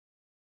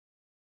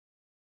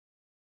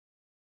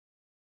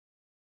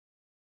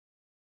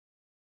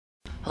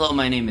Hello,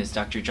 my name is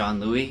Dr. John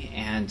Louie,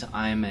 and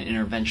I'm an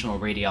interventional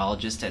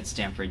radiologist at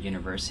Stanford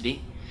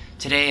University.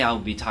 Today I will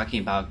be talking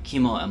about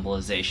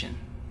chemoembolization.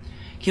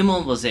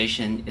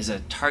 Chemoembolization is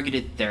a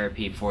targeted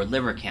therapy for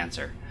liver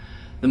cancer.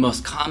 The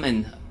most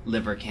common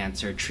liver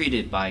cancer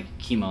treated by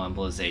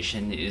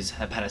chemoembolization is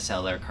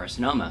hepatocellular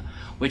carcinoma,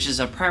 which is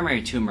a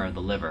primary tumor of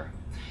the liver.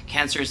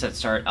 Cancers that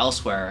start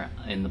elsewhere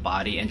in the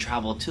body and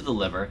travel to the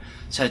liver,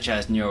 such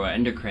as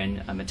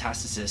neuroendocrine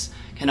metastasis,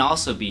 can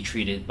also be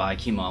treated by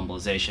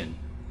chemoembolization.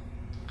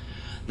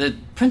 The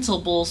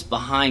principles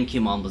behind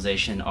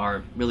chemoembolization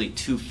are really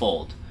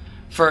twofold.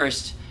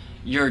 First,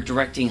 you're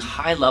directing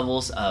high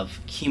levels of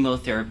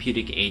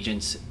chemotherapeutic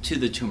agents to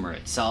the tumor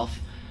itself,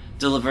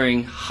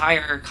 delivering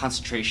higher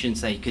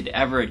concentrations than you could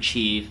ever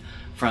achieve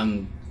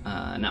from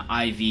an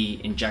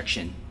IV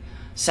injection.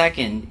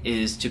 Second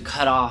is to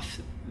cut off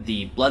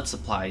the blood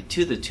supply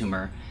to the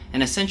tumor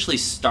and essentially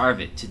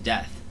starve it to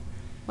death.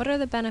 What are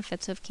the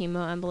benefits of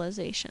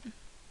chemoembolization?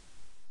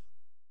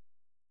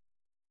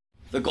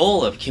 The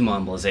goal of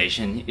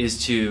chemoembolization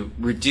is to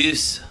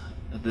reduce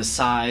the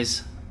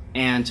size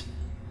and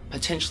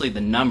potentially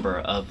the number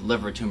of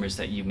liver tumors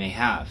that you may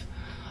have.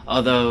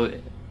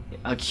 Although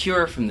a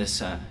cure from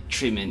this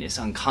treatment is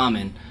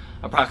uncommon,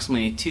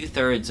 approximately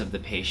 2/3 of the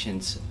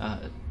patients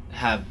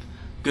have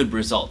good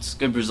results.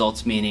 Good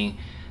results meaning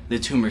the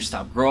tumors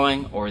stop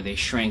growing or they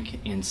shrink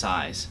in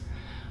size.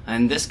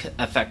 And this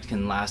effect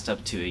can last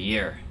up to a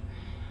year.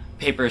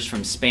 Papers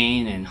from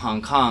Spain and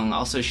Hong Kong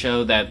also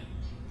show that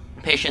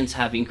patients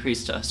have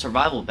increased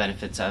survival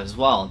benefits as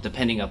well,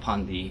 depending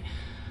upon the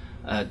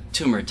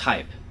tumor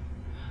type.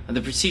 The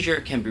procedure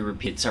can be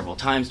repeated several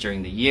times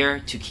during the year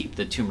to keep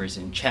the tumors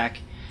in check,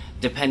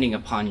 depending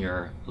upon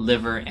your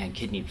liver and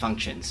kidney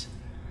functions.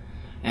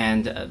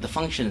 And the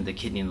function of the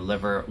kidney and the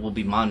liver will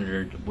be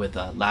monitored with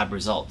lab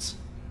results.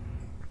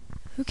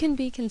 Who can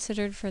be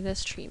considered for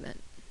this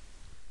treatment?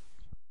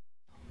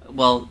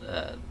 Well,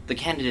 the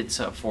candidates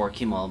for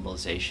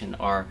chemoembolization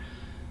are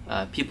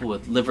people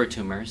with liver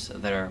tumors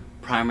that are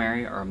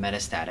primary or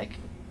metastatic.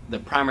 The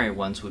primary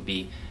ones would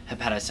be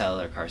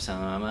hepatocellular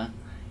carcinoma,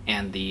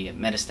 and the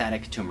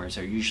metastatic tumors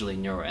are usually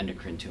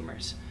neuroendocrine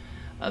tumors.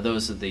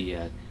 Those are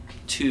the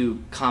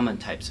two common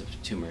types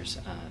of tumors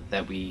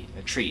that we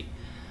treat.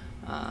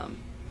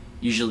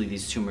 Usually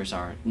these tumors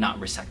are not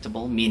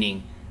resectable,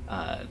 meaning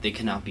they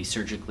cannot be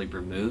surgically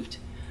removed.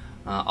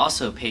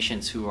 Also,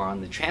 patients who are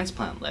on the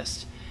transplant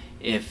list,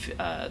 if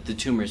the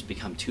tumors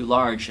become too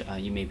large,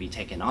 you may be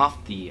taken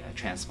off the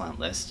transplant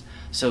list.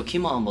 So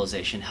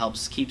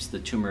chemoembolization keeps the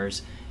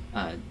tumors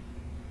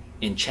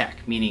in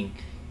check, meaning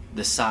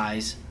the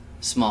size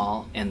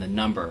small and the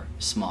number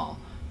small,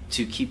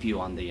 to keep you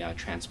on the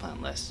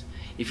transplant list.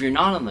 If you're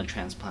not on the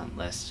transplant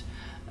list,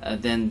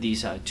 then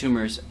these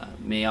tumors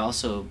may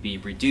also be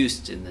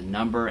reduced in the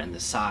number and the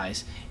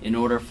size in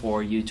order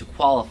for you to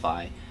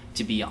qualify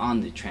to be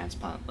on the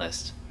transplant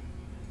list.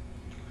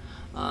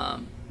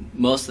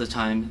 Most of the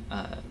time,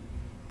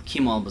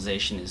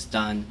 chemoembolization is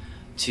done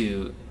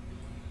to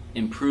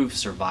improve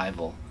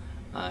survival.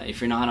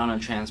 If you're not on a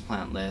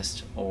transplant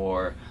list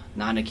or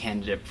not a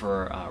candidate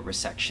for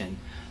resection,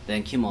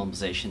 then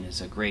chemoembolization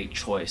is a great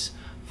choice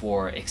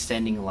for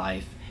extending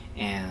life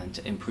and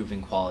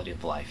improving quality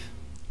of life.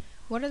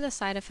 What are the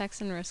side effects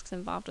and risks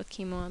involved with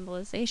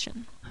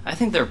chemoembolization? I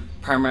think there are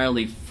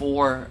primarily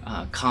four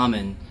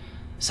common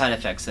side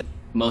effects that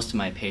most of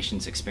my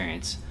patients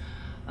experience.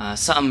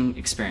 Some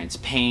experience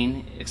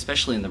pain,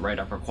 especially in the right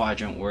upper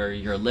quadrant where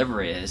your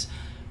liver is,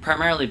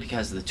 primarily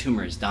because the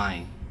tumor is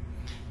dying.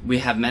 We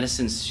have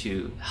medicines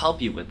to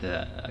help you with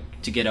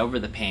to get over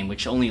the pain,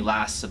 which only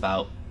lasts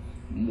about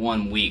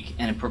 1 week,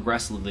 and it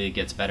progressively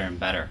gets better and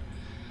better.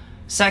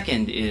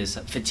 Second is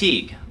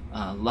fatigue.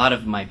 A lot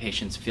of my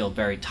patients feel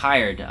very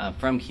tired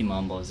from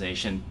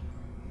chemoembolization,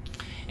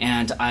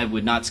 and I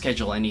would not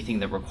schedule anything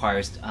that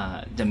requires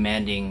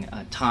demanding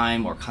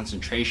time or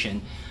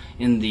concentration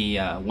in the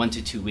 1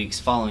 to 2 weeks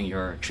following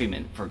your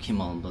treatment for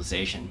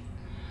chemoembolization.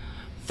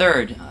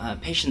 Third,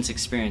 patients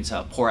experience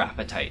poor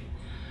appetite.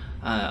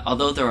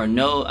 Although there are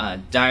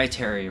no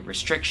dietary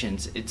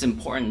restrictions, it's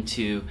important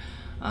to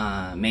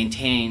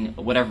maintain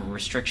whatever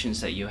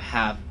restrictions that you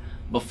have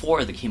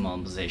before the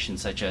chemoembolization,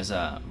 such as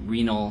a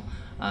renal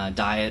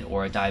diet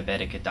or a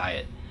diabetic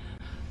diet.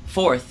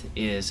 Fourth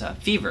is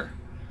fever.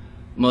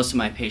 Most of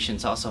my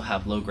patients also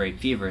have low-grade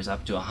fevers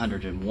up to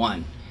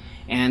 101.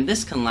 And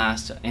this can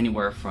last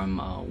anywhere from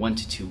 1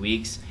 to 2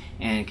 weeks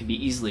and can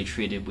be easily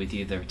treated with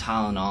either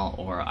Tylenol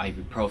or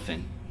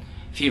ibuprofen.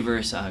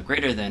 Fevers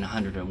greater than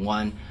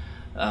 101,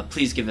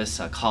 please give us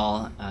a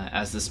call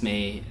as this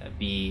may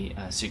be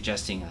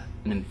suggesting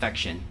an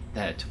infection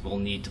that will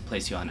need to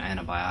place you on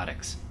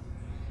antibiotics.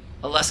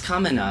 A less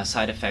common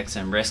side effects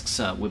and risks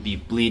would be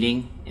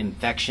bleeding,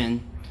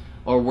 infection,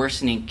 or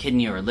worsening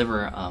kidney or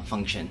liver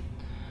function.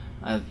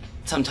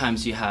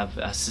 Sometimes you have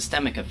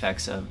systemic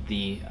effects of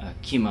the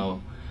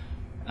chemo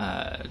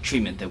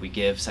treatment that we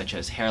give, such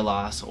as hair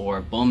loss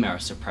or bone marrow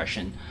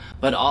suppression,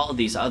 but all of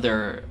these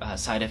other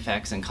side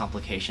effects and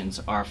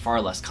complications are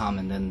far less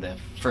common than the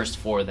first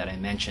four that I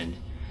mentioned.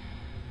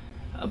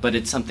 but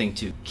it's something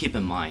to keep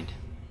in mind.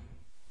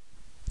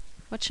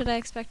 What should I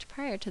expect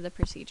prior to the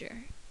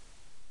procedure?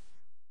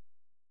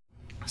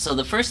 So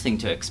the first thing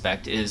to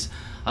expect is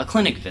a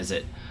clinic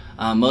visit.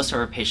 Most of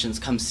our patients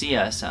come see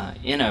us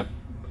in a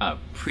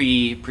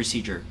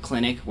pre-procedure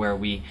clinic where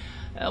we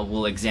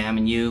will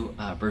examine you,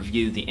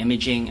 review the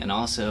imaging, and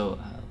also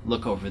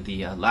look over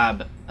the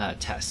lab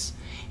tests.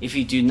 If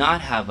you do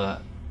not have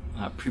a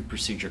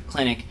pre-procedure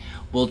clinic,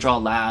 we'll draw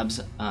labs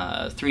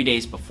 3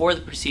 days before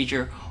the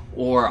procedure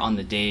or on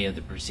the day of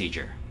the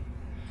procedure.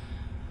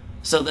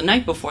 So the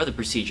night before the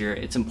procedure,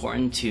 it's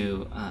important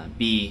to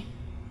be,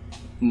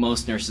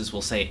 most nurses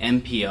will say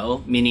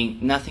MPO, meaning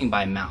nothing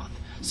by mouth.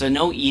 So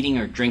no eating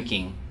or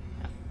drinking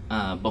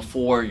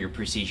before your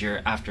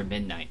procedure after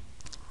midnight.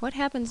 What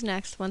happens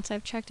next once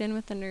I've checked in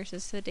with the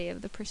nurses the day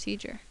of the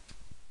procedure?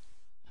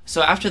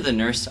 So after the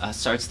nurse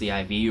starts the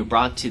IV, you're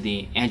brought to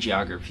the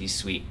angiography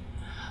suite.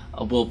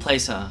 We'll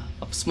place a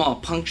small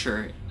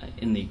puncture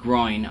in the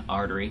groin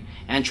artery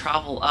and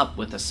travel up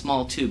with a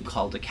small tube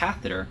called a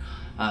catheter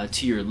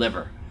to your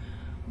liver.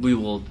 We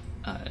will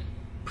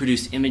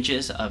produce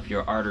images of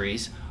your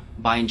arteries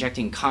by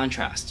injecting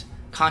contrast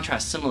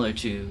similar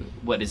to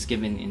what is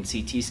given in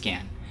CT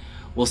scan.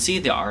 We'll see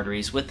the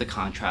arteries with the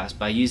contrast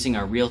by using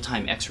our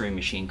real-time X-ray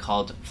machine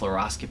called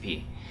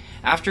fluoroscopy.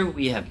 After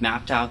we have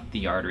mapped out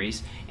the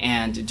arteries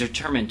and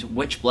determined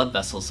which blood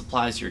vessel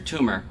supplies your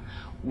tumor,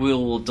 we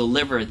will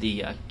deliver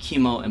the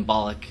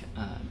chemoembolic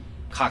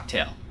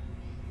cocktail.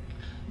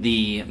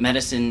 The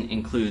medicine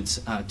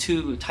includes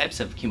 2 types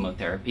of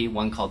chemotherapy,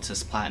 one called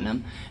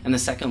cisplatin and the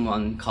second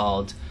one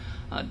called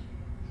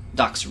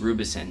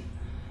doxorubicin.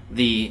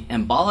 The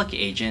embolic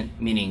agent,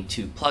 meaning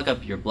to plug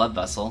up your blood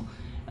vessel,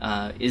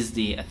 is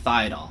the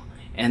thiodol,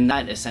 and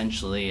that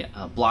essentially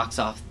blocks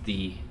off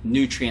the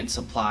nutrient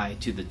supply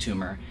to the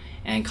tumor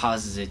and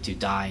causes it to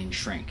die and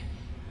shrink.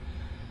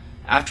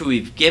 After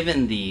we've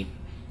given the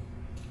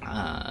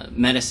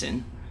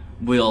medicine,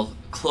 we'll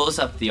close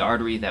up the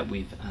artery that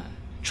we've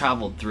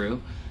traveled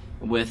through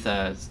with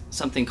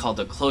something called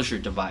a closure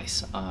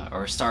device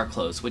or star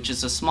close, which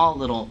is a small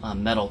little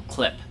metal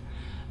clip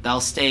that'll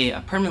stay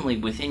permanently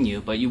within you,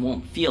 but you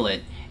won't feel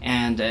it,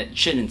 and it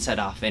shouldn't set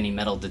off any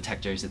metal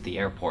detectors at the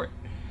airport.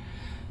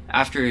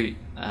 After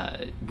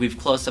we've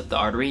closed up the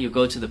artery, you'll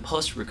go to the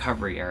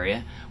post-recovery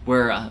area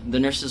where the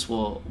nurses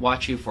will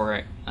watch you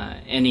for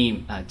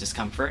any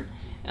discomfort,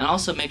 and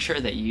also make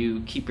sure that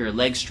you keep your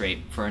legs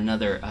straight for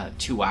another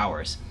 2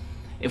 hours.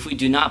 If we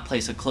do not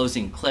place a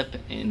closing clip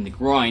in the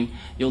groin,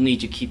 you'll need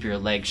to keep your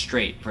legs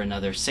straight for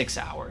another 6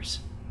 hours.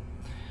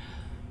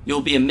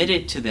 You'll be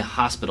admitted to the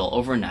hospital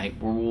overnight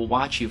where we'll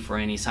watch you for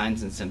any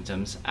signs and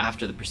symptoms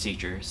after the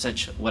procedure,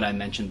 such what I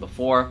mentioned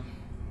before,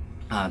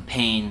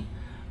 pain,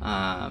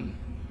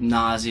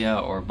 nausea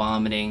or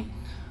vomiting,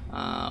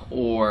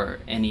 or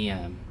any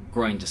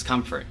groin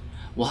discomfort.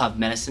 We'll have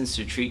medicines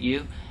to treat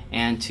you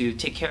and to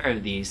take care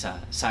of these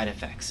side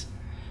effects.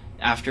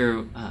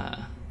 After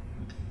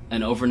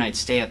an overnight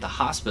stay at the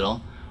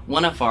hospital,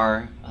 one of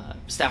our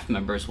staff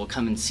members will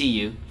come and see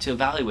you to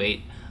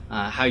evaluate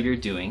how you're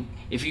doing.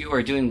 If you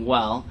are doing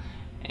well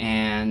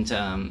and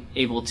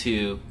able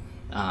to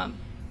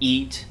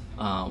eat,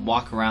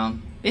 walk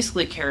around,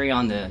 basically carry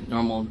on the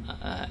normal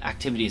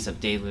activities of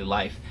daily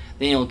life,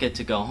 then you'll get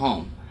to go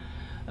home.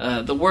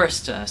 The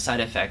worst side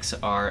effects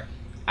are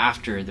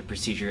after the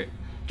procedure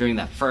during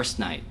that first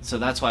night, so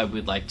that's why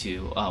we'd like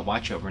to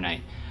watch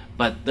overnight.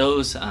 But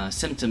those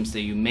symptoms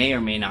that you may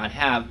or may not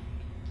have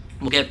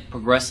will get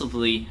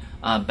progressively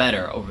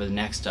better over the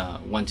next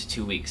 1 to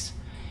 2 weeks.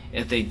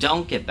 If they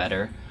don't get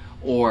better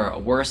or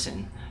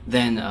worsen,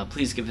 then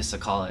please give us a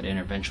call at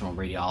Interventional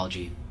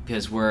Radiology,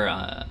 because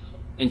we're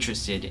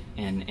interested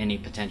in any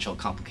potential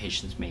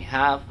complications you may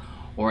have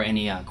or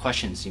any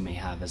questions you may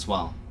have as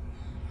well.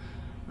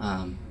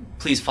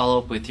 Please follow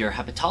up with your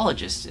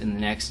hepatologist in the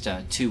next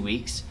 2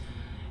 weeks,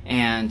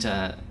 and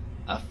a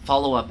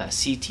follow-up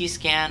CT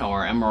scan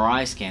or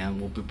MRI scan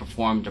will be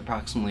performed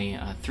approximately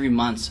 3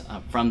 months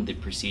from the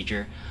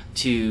procedure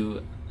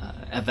to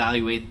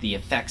evaluate the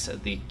effects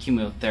of the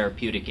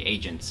chemotherapeutic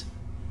agents.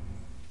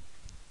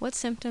 What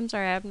symptoms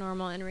are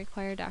abnormal and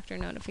require doctor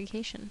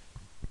notification?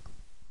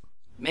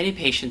 Many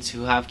patients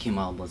who have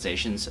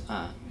chemoembolizations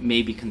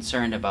may be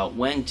concerned about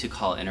when to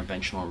call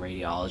interventional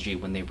radiology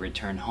when they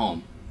return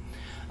home.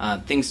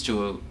 Things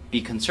to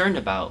be concerned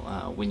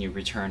about when you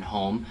return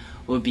home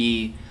would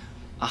be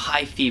a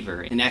high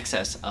fever in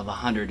excess of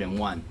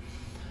 101.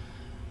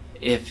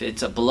 If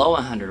it's below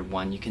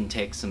 101, you can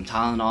take some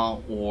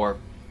Tylenol or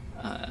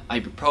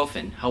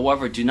ibuprofen.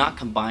 However, do not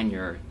combine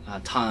your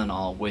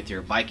Tylenol with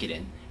your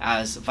Vicodin,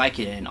 as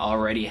Vicodin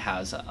already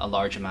has a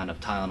large amount of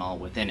Tylenol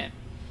within it.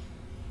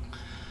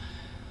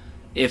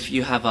 If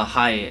you have a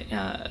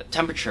high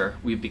temperature,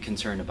 we'd be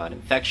concerned about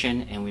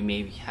infection, and we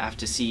may have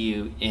to see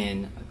you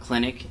in a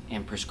clinic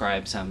and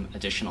prescribe some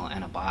additional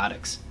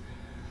antibiotics.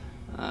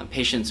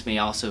 Patients may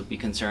also be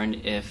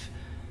concerned if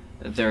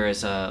there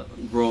is a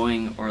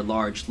growing or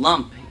large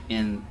lump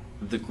in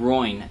the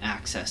groin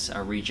access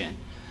region.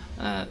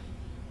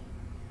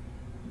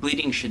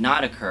 bleeding should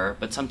not occur,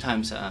 but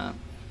sometimes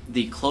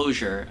the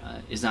closure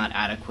is not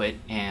adequate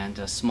and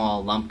a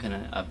small lump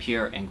can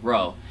appear and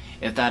grow.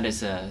 If that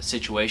is a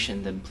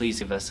situation, then please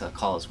give us a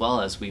call as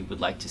well, as we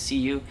would like to see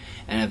you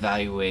and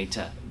evaluate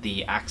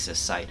the access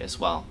site as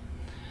well.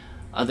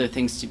 Other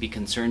things to be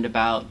concerned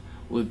about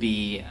would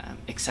be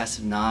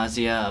excessive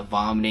nausea,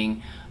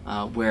 vomiting,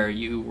 where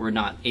you were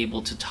not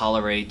able to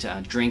tolerate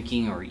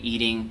drinking or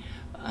eating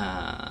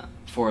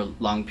for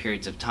long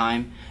periods of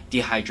time.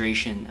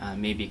 Dehydration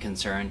may be a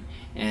concern,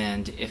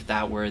 and if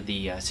that were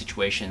the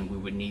situation, we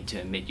would need to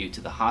admit you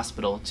to the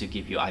hospital to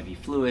give you IV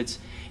fluids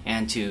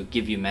and to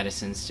give you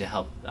medicines to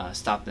help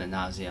stop the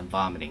nausea and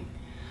vomiting.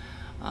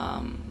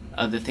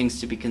 Other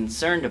things to be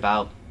concerned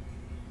about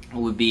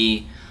would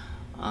be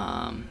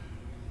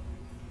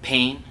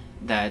pain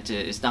that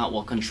is not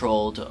well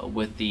controlled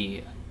with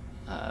the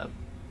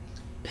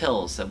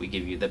pills that we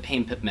give you, the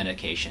pain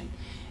medication.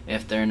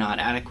 If they're not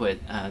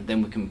adequate,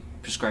 then we can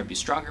prescribe you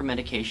stronger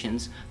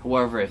medications.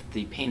 However, if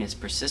the pain is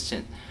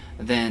persistent,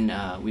 then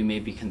we may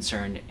be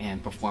concerned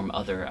and perform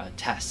other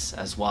tests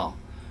as well.